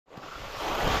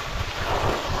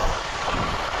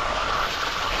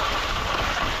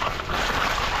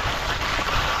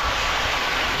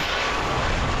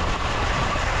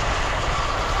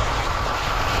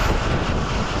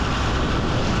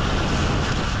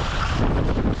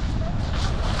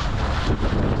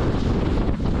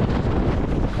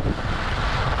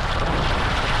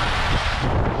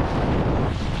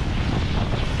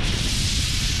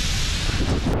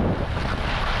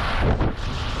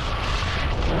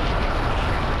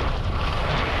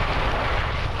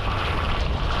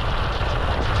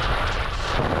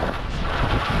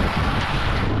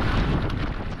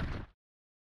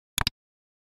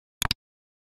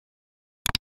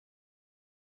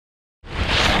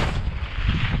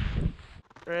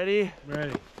Ready?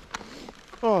 Ready.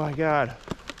 Oh my God.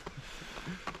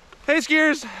 Hey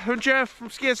skiers, I'm Jeff from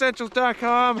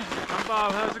Skiessentials.com. I'm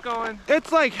Bob, how's it going?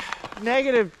 It's like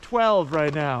 -12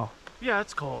 right now. Yeah,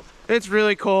 it's cold. It's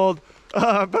really cold.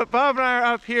 But Bob and I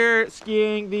are up here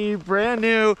skiing the brand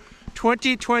new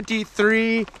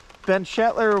 2023 Bent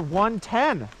Chetler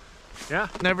 110. Yeah.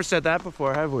 Never said that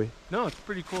before, have we? No, it's a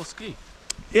pretty cool ski.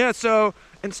 Yeah, so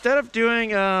instead of doing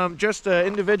just an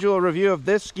individual review of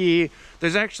this ski,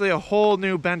 there's actually a whole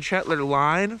new Bent Chetler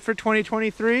line for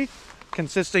 2023,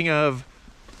 consisting of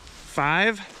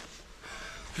five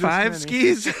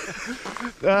skis.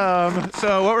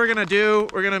 So what we're gonna do,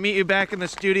 we're gonna meet you back in the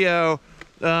studio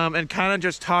and kind of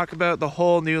just talk about the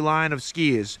whole new line of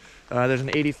skis. There's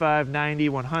an 85, 90,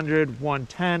 100,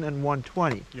 110, and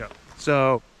 120. Yeah.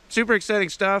 So super exciting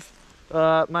stuff.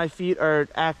 My feet are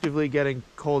actively getting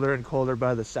colder and colder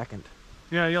by the second.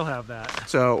 Yeah, you'll have that.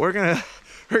 So we're gonna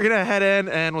head in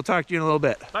and we'll talk to you in a little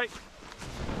bit. Bye.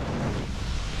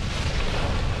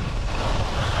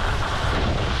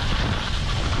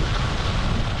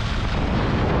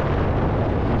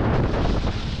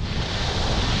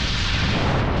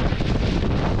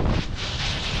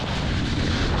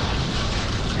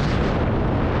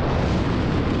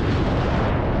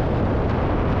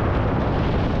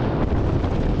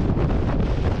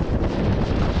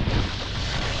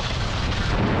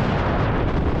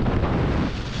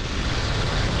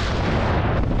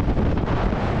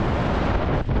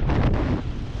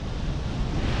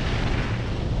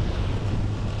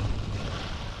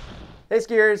 Hey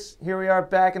skiers, here we are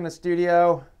back in the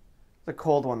studio. It's a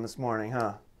cold one this morning,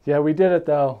 huh? Yeah, we did it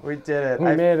though. We did it.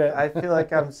 We made it. I feel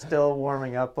like I'm still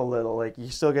warming up a little. Like you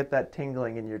still get that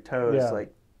tingling in your toes Yeah.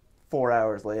 like 4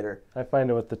 hours later. I find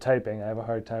it with the typing. I have a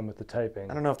hard time with the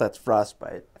typing. I don't know if that's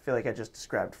frostbite. I feel like I just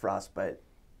described frostbite.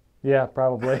 Yeah,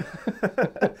 probably.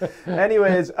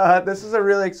 Anyways, this is a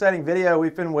really exciting video.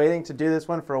 We've been waiting to do this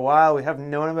one for a while. We have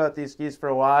known about these skis for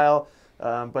a while,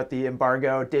 but the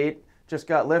embargo date just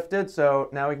got lifted, so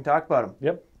now we can talk about them.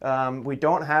 Yep. We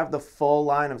don't have the full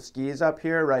line of skis up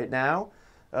here right now.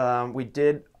 We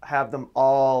did have them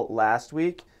all last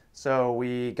week, so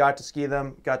we got to ski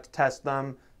them, got to test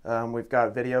them. We've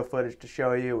got video footage to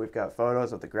show you. We've got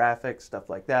photos of the graphics, stuff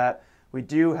like that. We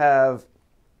do have,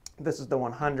 this is the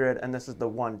 100 and this is the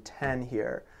 110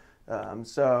 here.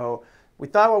 So we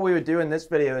thought what we would do in this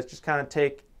video is just kind of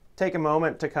take a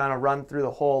moment to kind of run through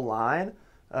the whole line.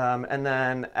 And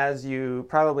then as you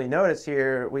probably notice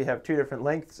here, we have two different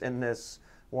lengths in this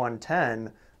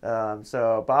 110.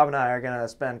 So Bob and I are going to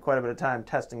spend quite a bit of time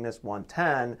testing this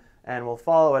 110 and we'll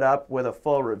follow it up with a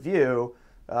full review.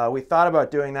 We thought about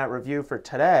doing that review for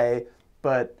today,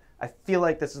 but I feel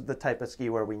like this is the type of ski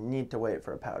where we need to wait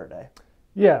for a powder day.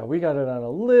 Yeah, we got it on a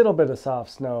little bit of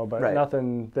soft snow, but Right.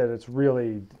 nothing that it's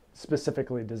really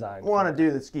specifically designed We want to for.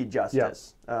 do the ski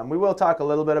justice. We will talk a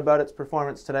little bit about its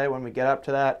performance today when we get up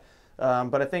to that.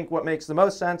 But I think what makes the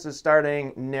most sense is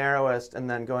starting narrowest and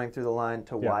then going through the line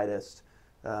to Yeah. widest.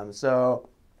 So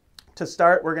to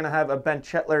start, we're going to have a Bent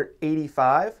Chetler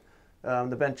 85.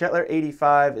 The Bent Chetler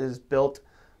 85 is built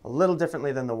a little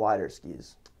differently than the wider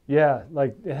skis. Yeah,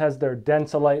 like it has their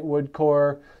Densolite wood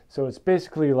core, so it's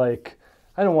basically like,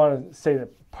 I don't want to say the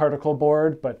particle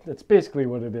board, but it's basically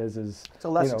what it is. It's a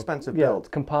less expensive yeah, build. it's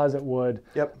composite wood.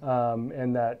 Yep.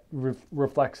 And that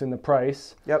reflects in the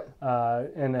price. Yep.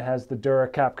 And it has the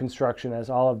DuraCap construction, as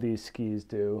all of these skis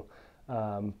do.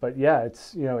 But yeah,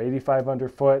 it's 85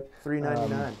 underfoot.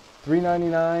 $399.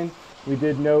 $399. We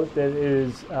did note that it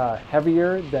is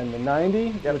heavier than the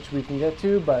 90, Yep. which we can get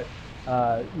to, but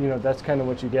that's kind of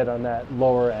what you get on that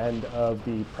lower end of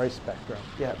the price spectrum.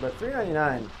 Yeah, but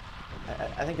 $399.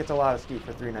 I think it's a lot of ski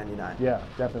for $399. Yeah,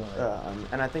 definitely.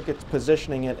 And I think it's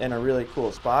positioning it in a really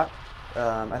cool spot.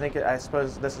 I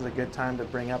suppose this is a good time to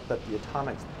bring up that the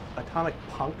Atomic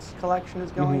Punks collection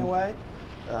is going away.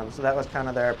 So that was kind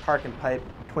of their park and pipe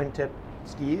twin tip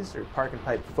skis, or park and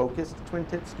pipe focused twin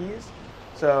tip skis.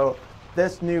 So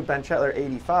this new Bent Chetler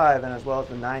 85, and as well as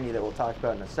the 90 that we'll talk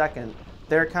about in a second,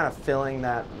 they're kind of filling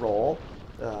that role.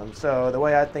 So the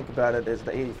way I think about it is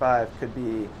the 85 could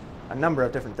be a number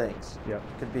of different things. Yep.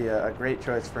 It could be a great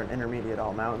choice for an intermediate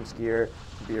all mountain skier. It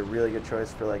could be a really good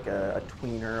choice for like a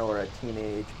tweener or a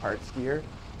teenage park skier.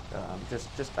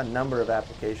 Just a number of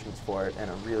applications for it, and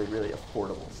a really, really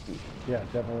affordable ski. Yeah,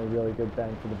 definitely really good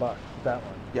bang for the buck, that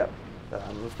one. Yep.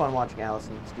 It was fun watching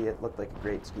Allison ski. It looked like a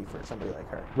great ski for somebody like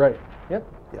her. Right, yep.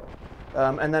 Yep.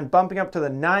 And then bumping up to the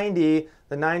 90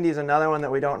 is another one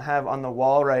that we don't have on the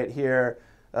wall right here.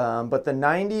 But the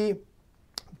 90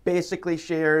 basically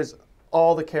shares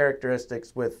all the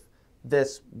characteristics with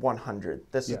this 100.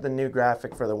 This Yeah. is the new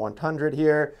graphic for the 100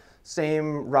 here.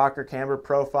 Same rocker camber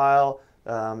profile,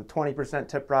 20%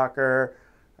 tip rocker,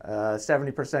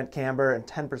 70% camber, and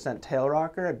 10% tail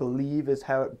rocker, I believe is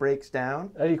how it breaks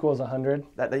down. That equals 100.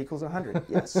 That equals 100,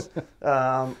 yes.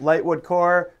 Light wood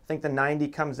core, I think the 90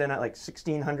 comes in at like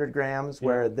 1,600 grams,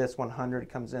 where this 100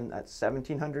 comes in at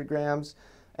 1,700 grams.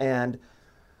 And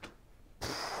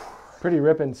Pretty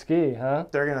ripping ski, huh?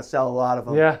 they're going to sell a lot of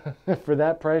them. Yeah, for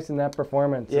that price and that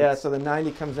performance. Yeah, so the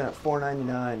 90 comes in at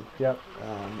 $499. Yep.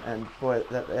 And boy,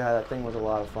 that thing was a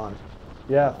lot of fun.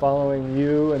 Yeah, following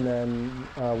you and then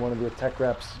one of the tech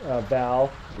reps,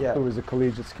 Val, Yeah. who was a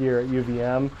collegiate skier at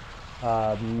UVM,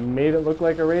 made it look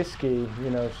like a race ski. You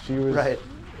know, she was, Right.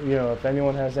 you know, if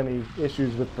anyone has any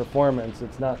issues with performance,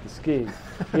 it's not the ski.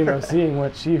 You know, seeing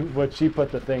what she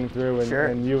put the thing through, and, Sure.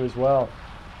 and you as well.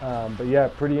 But yeah,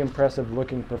 pretty impressive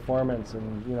looking performance.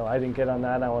 And, you know, I didn't get on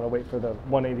that. I want to wait for the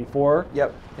 184.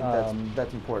 Yep, I think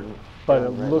that's important. But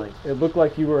Right, it looked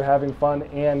like you were having fun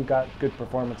and got good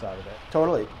performance out of it.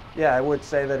 Totally. Yeah, I would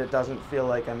say that it doesn't feel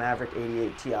like a Maverick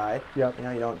 88 Ti. Yep. You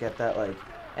know, you don't get that like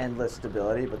endless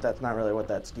stability, but that's not really what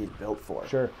that ski's built for.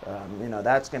 Sure. You know,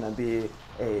 that's going to be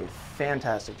a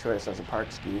fantastic choice as a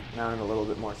park ski, now and a little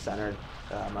bit more centered.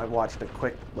 I watched a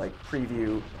quick like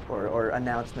preview or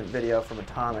announcement video from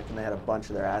Atomic, and they had a bunch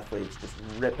of their athletes just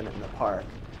ripping it in the park.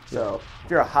 So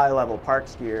if you're a high-level park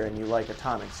skier and you like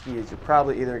Atomic skis, you're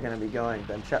probably either going to be going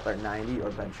Bent Chetler 90 or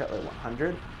Bent Chetler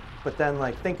 100. But then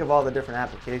like think of all the different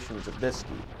applications of this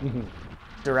ski. Mm-hmm.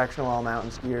 Directional all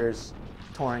mountain skiers,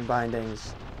 touring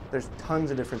bindings. There's tons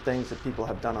of different things that people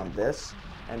have done on this.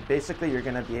 And basically you're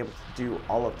going to be able to do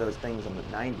all of those things on the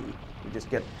 90. You just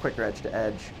get quicker edge to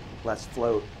edge, less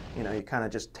float. You know, you kind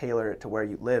of just tailor it to where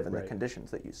you live and Right. the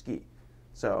conditions that you ski.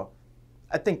 So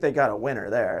I think they got a winner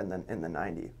there in the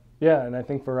 90. Yeah, and I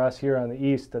think for us here on the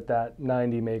East, that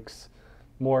 90 makes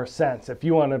more sense. If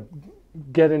you want to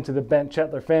get into the Bent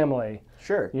Chetler family,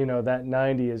 Sure. you know, that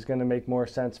 90 is going to make more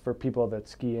sense for people that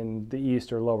ski in the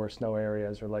East or lower snow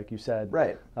areas, or like you said,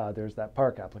 Right. There's that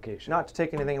park application. Not to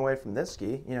take anything away from this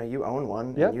ski, you know, you own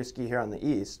one Yep. and you ski here on the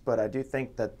East, but I do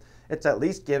think that it's at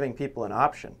least giving people an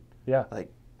option. Yeah,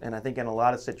 Like, and I think in a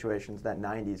lot of situations that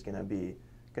 90 is going to be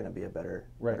a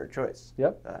better choice.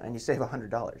 Yep. And you save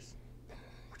 $100,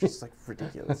 which is like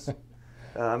ridiculous.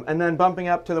 And then bumping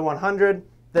up to the 100,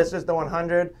 this is the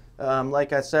 100.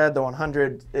 Like I said, the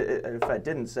 100, if I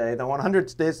didn't say, the 100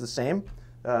 stays the same.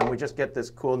 We just get this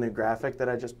cool new graphic that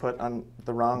I just put on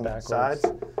the wrong Backwards. sides.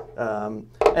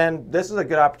 And this is a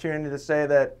good opportunity to say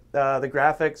that the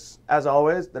graphics, as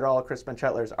always, they're all Chris Bent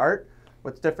Chetler's art.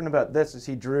 What's different about this is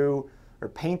he drew or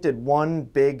painted one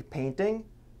big painting,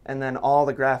 and then all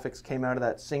the graphics came out of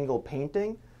that single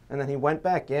painting, and then he went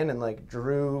back in and like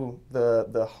drew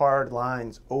the hard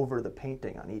lines over the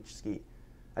painting on each ski.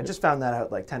 I just found that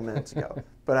out like 10 minutes ago,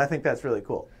 but I think that's really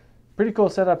cool. pretty cool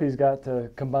setup he's got to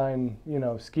combine, you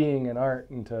know, skiing and art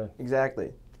into,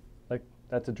 Exactly. like,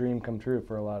 that's a dream come true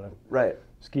for a lot of Right.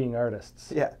 skiing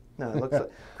artists. Yeah. No, it looks like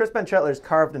Chris Bent Chetler's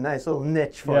carved a nice little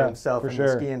niche for Yeah, himself for in sure.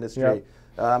 the ski industry.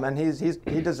 Yep. And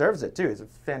he deserves it too. He's a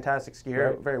fantastic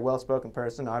skier, Right. very well-spoken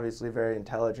person, obviously very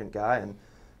intelligent guy, and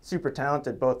super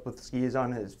talented both with skis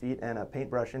on his feet and a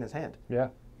paintbrush in his hand. Yeah,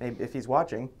 Maybe if he's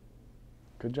watching,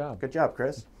 good job. good job,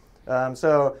 Chris.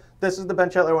 So this is the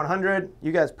Bent Chetler 100.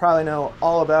 You guys probably know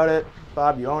all about it.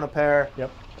 Bob, you own a pair.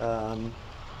 Yep.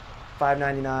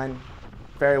 $5.99.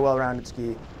 Very well-rounded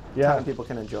ski. Yeah. Ton of people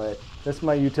can enjoy it. This is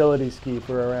my utility ski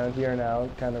for around here now.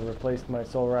 It kind of replaced my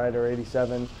Soul Rider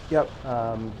 87. Yep.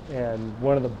 And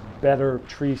one of the better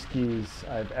tree skis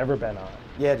I've ever been on.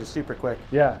 Yeah, just super quick.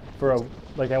 Yeah,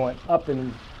 I went up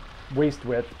in waist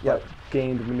width, but Yep.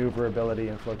 gained maneuverability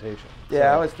and flotation. Yeah, I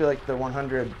So, always feel like the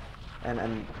 100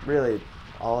 and really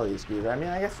all of these skis. I mean,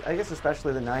 I guess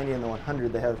especially the 90 and the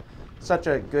 100, they have such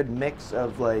a good mix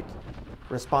of like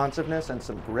responsiveness and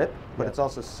some grip, but Yeah. it's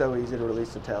also so easy to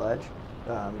release the tail edge.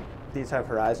 These have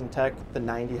Horizon Tech. The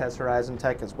 90 has Horizon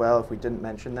Tech as well, if we didn't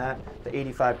mention that. The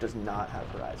 85 does not have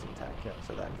Horizon Tech. Yeah.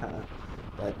 So that kind of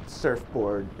that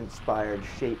surfboard inspired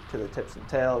shape to the tips and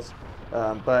tails.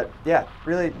 But yeah,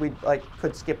 really we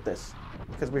could skip this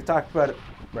because we've talked about it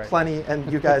Right. plenty,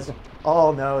 and you guys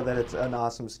all know that it's an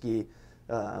awesome ski.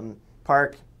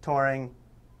 Park, touring,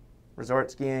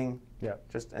 resort skiing, yeah.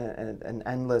 just an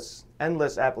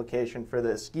endless application for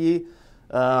this ski.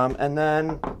 And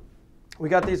then we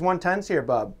got these 110s here,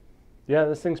 Bob. Yeah,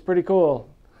 this thing's pretty cool.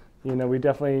 You know, we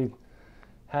definitely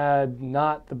had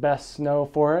not the best snow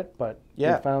for it, but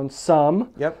Yeah. we found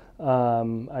some. Yep.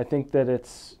 I think that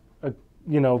it's,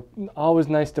 always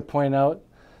nice to point out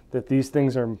that these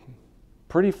things are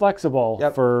pretty flexible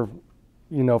Yep. for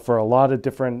you know, for a lot of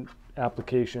different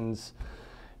applications,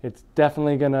 it's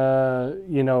definitely gonna,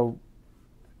 you know,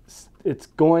 it's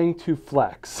going to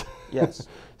flex. Yes.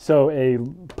 So a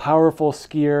powerful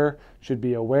skier should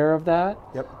be aware of that.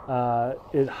 Yep.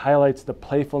 It highlights the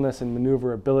playfulness and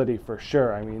maneuverability for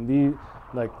sure. I mean, the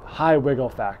like high wiggle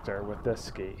factor with this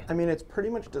ski. I mean, it's pretty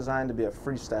much designed to be a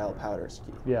freestyle powder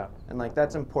ski. Yeah. And like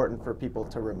that's important for people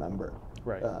to remember.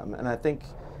 Right. And I think,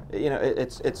 you know,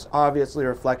 it's obviously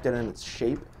reflected in its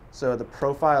shape. So the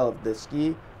profile of this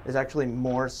ski is actually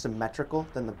more symmetrical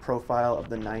than the profile of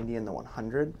the 90 and the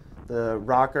 100. The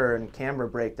rocker and camber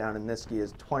breakdown in this ski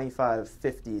is 25,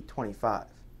 50, 25.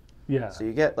 Yeah. So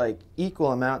you get like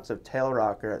equal amounts of tail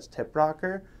rocker as tip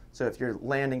rocker. So if you're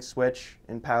landing switch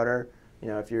in powder, you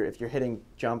know, if you're hitting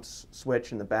jumps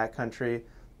switch in the backcountry,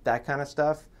 that kind of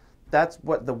stuff, that's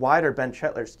what the wider Bent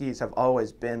Chetler skis have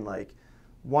always been like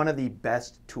one of the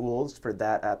best tools for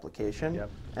that application. Yep.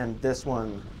 And this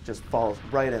one just falls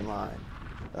right in line.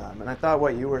 And I thought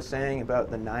what you were saying about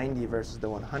the 90 versus the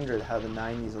 100, how the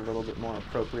 90 is a little bit more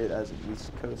appropriate as an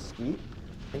East Coast ski,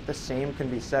 I think the same can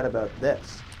be said about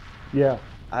this. Yeah.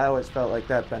 I always felt like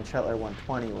that Bent Chetler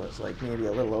 120 was like maybe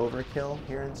a little overkill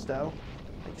here in Stowe.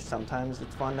 Like sometimes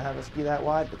it's fun to have a ski that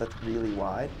wide, but that's really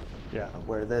wide. Yeah.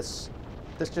 Where this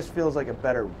just feels like a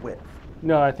better width.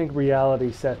 No, I think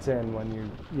reality sets in when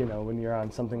when you're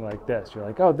on something like this. You're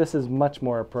like, oh, this is much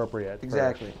more appropriate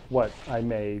Exactly. for what I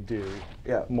may do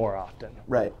Yeah. more often.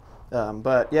 Right.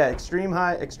 But yeah,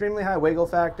 extremely high wiggle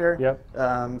factor.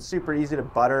 Yep. Super easy to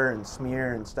butter and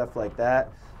smear and stuff like that.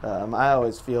 I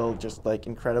always feel just like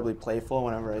incredibly playful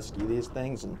whenever I ski these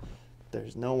things, and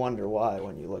there's no wonder why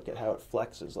when you look at how it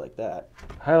flexes like that.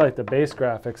 Highlight the base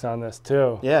graphics on this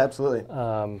too. Yeah, absolutely.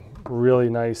 Really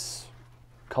nice,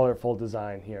 colorful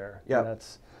design here. Yeah.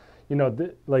 That's, you know,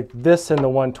 like this and the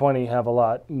 120 have a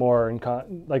lot more in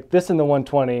like this and the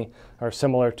 120 are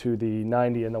similar to the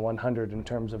 90 and the 100 in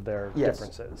terms of their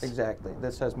differences. Exactly.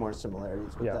 This has more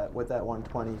similarities with Yeah. that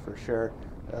 120 for sure.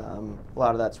 A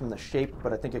lot of that's from the shape,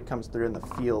 but I think it comes through in the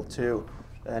feel too.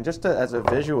 And just as a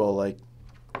visual, like,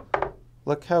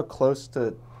 look how close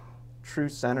to true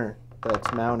center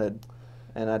that's mounted.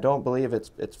 And I don't believe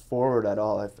it's forward at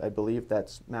all. I believe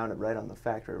that's mounted right on the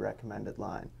factory recommended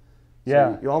line. So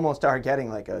Yeah. you almost are getting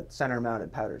like a center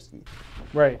mounted powder ski.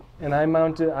 Right, and I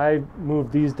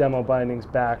moved these demo bindings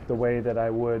back the way that I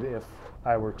would if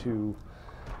I were to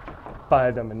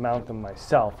buy them and mount them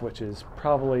myself, which is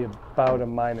probably about a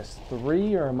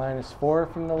 -3 or a -4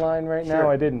 from the line right now. Sure.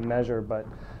 I didn't measure, but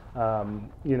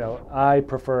you know, I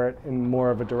prefer it in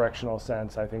more of a directional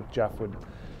sense. I think Jeff would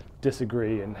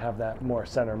disagree and have that more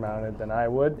center mounted than I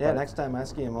would. Yeah, but next time I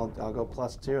ski him, I'll go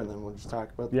 +2, and then we'll just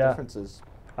talk about the Yeah. differences.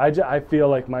 I feel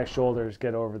like my shoulders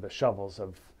get over the shovels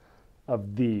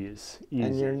of these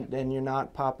easy. And you're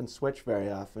not popping switch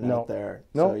very often No. out there,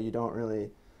 Nope. so you don't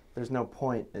really. There's no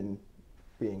point in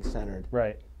being centered.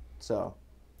 Right. So,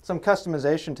 some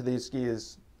customization to these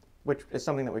skis, which is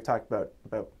something that we talked about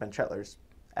Bent Chetler's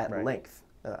at Right. length.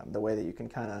 The way that you can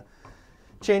kind of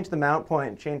change the mount point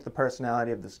and change the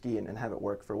personality of the ski and have it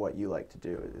work for what you like to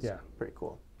do is Yeah. pretty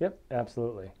cool. Yep,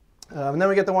 absolutely. And then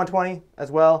we get the 120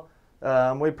 as well.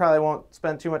 We probably won't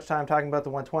spend too much time talking about the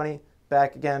 120.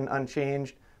 Back again,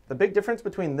 unchanged. The big difference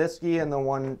between this ski and the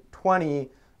 120,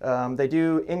 they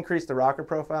do increase the rocker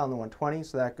profile in the 120,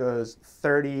 so that goes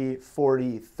 30,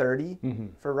 40, 30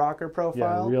 for rocker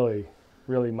profile. Yeah,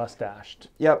 really mustached.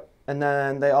 Yep. And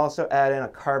then they also add in a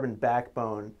carbon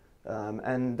backbone,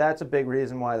 and that's a big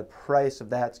reason why the price of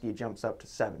that ski jumps up to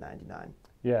 $799.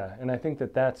 Yeah, and I think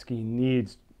that ski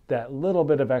needs that little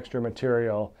bit of extra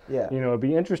material. Yeah. You know, it'd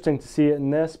be interesting to see it in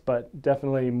this, but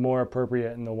definitely more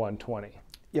appropriate in the 120.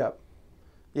 Yep.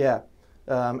 Yeah.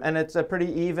 And it's a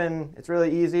pretty even, it's really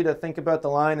easy to think about the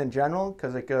line in general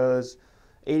because it goes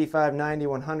 85, 90,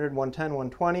 100, 110,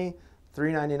 120,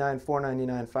 $399,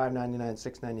 $499, $599,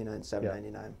 $699,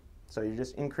 $799. So you're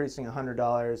just increasing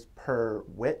 $100 per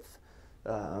width.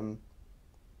 And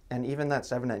even that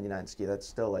 $799 ski, that's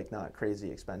still like not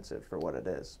crazy expensive for what it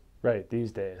is. Right,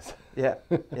 these days. Yeah,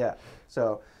 yeah.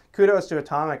 So kudos to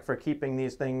Atomic for keeping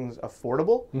these things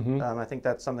affordable. I think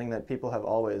that's something that people have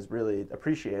always really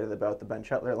appreciated about the Bent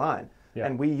Chetler line. Yeah.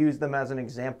 And we use them as an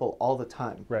example all the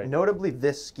time. Right. Notably,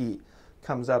 this ski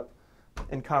comes up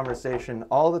in conversation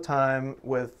all the time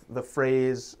with the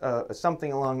phrase,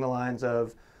 something along the lines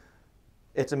of,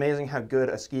 it's amazing how good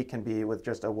a ski can be with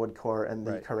just a wood core and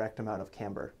the Right. correct amount of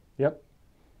camber. Yep.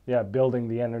 Yeah, building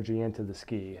the energy into the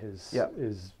ski is Yep.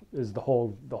 is the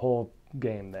whole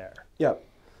game there. Yep.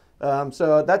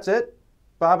 So that's it.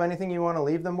 Bob, anything you want to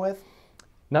leave them with?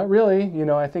 Not really. You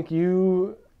know, I think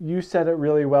you you said it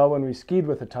really well when we skied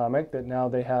with Atomic, that now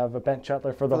they have a Bent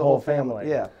Chetler for the whole family.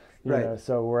 Yeah, You know,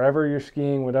 so wherever you're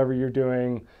skiing, whatever you're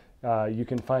doing, you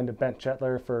can find a Bent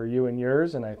Chetler for you and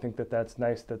yours. And I think that that's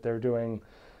nice that they're doing,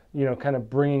 you know, kind of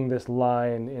bringing this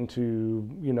line into,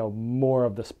 you know, more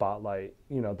of the spotlight,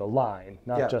 you know, the line,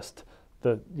 not just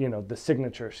the, you know, the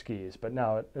signature skis, but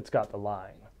now it's got the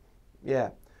line. Yeah.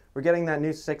 We're getting that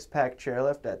new 6-pack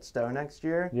chairlift at Stowe next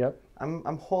year. Yep.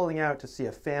 I'm holding out to see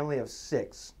a family of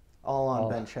 6 all on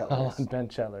Bent Chetlers. All on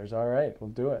Bent Chetlers. All right, we'll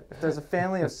do it. If there's a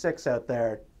family of 6 out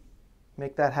there,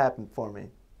 make that happen for me.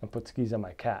 I'll put skis on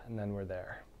my cat, and then we're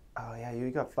there. Oh yeah,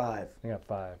 you got 5. I got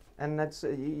 5. And that's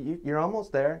you're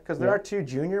almost there, because there are 2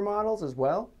 junior models as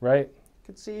well. Right.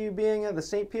 Could see you being the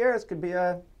St. Pierre's could be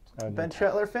a Bent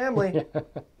Chetler family.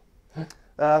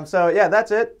 So yeah,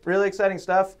 that's it. Really exciting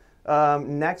stuff.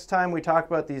 Next time we talk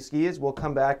about these skis, we'll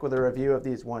come back with a review of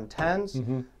these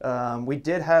 110s. We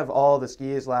did have all the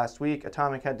skis last week.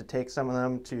 Atomic had to take some of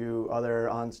them to other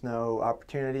on-snow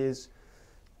opportunities.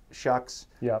 Shucks.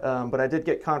 But I did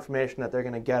get confirmation that they're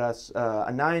going to get us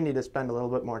a 90 to spend a little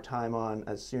bit more time on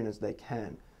as soon as they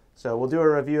can. So we'll do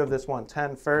a review of this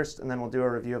 110 first, and then we'll do a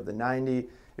review of the 90.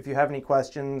 If you have any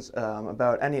questions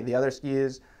about any of the other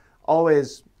skis,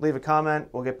 always leave a comment.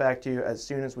 We'll get back to you as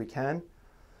soon as we can.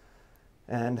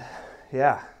 And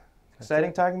yeah,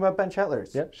 exciting talking about Bent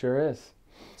Chetlers. Yep, sure is.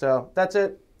 So that's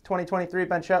it, 2023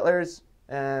 Bent Chetlers,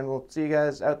 and we'll see you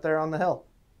guys out there on the hill.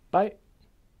 Bye.